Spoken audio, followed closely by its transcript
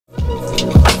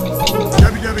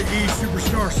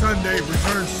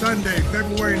returns Sunday,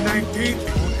 February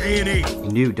 19th on A&E.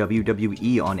 New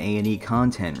WWE on A&E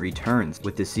content returns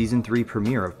with the Season 3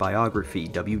 premiere of Biography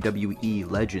WWE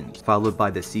Legends, followed by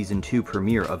the Season 2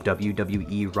 premiere of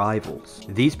WWE Rivals.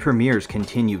 These premieres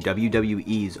continue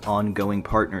WWE's ongoing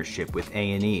partnership with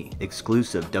A&E,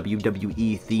 exclusive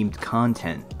WWE-themed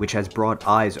content, which has brought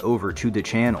eyes over to the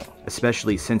channel,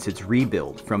 especially since its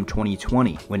rebuild from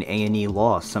 2020 when A&E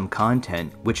lost some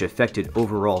content which affected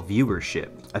overall viewership.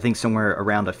 I think somewhere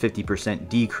around a 50%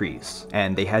 decrease,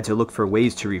 and they had to look for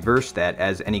ways to reverse that,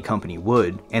 as any company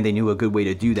would, and they knew a good way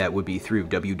to do that would be through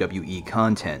WWE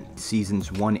content.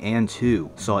 Seasons 1 and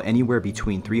 2 saw anywhere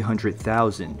between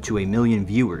 300,000 to 1 million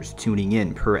viewers tuning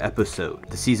in per episode.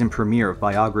 The season premiere of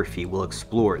Biography will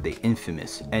explore the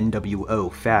infamous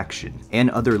NWO faction, and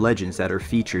other legends that are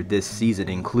featured this season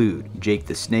include Jake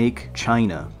the Snake,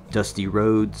 Chyna, Dusty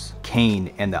Rhodes,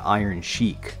 Kane, and the Iron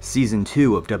Sheik. Season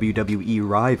 2 of WWE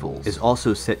Rivals is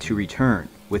also set to return,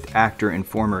 with actor and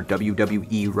former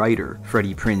WWE writer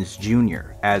Freddie Prinze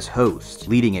Jr. as host,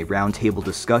 leading a roundtable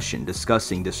discussion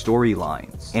discussing the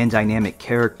storylines and dynamic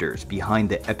characters behind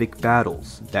the epic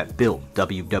battles that built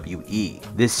WWE.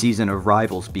 This season of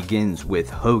Rivals begins with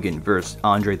Hogan vs.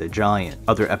 Andre the Giant.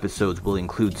 Other episodes will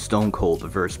include Stone Cold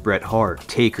vs. Bret Hart,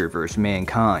 Taker vs.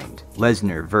 Mankind,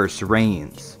 Lesnar vs.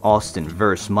 Reigns, Austin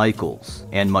vs. Michaels,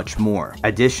 and much more.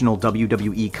 Additional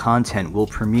WWE content will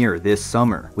premiere this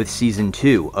summer, with Season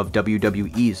 2 of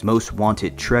WWE's Most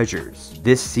Wanted Treasures.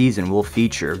 This season will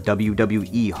feature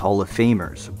WWE Hall of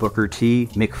Famers Booker T,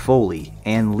 Mick Foley,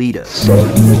 and Lita.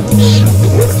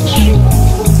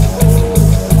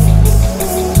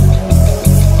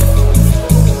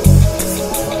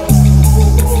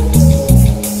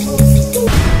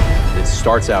 It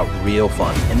starts out real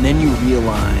fun, and then you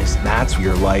realize that's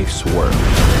your life's work.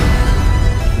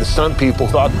 The stunt people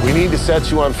thought, we need to set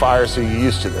you on fire so you're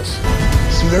used to this.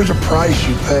 See, there's a price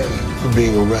you pay for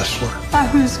being a wrestler.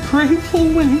 I was grateful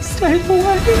when he stayed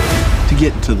away. To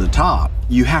get to the top,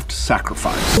 you have to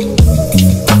sacrifice.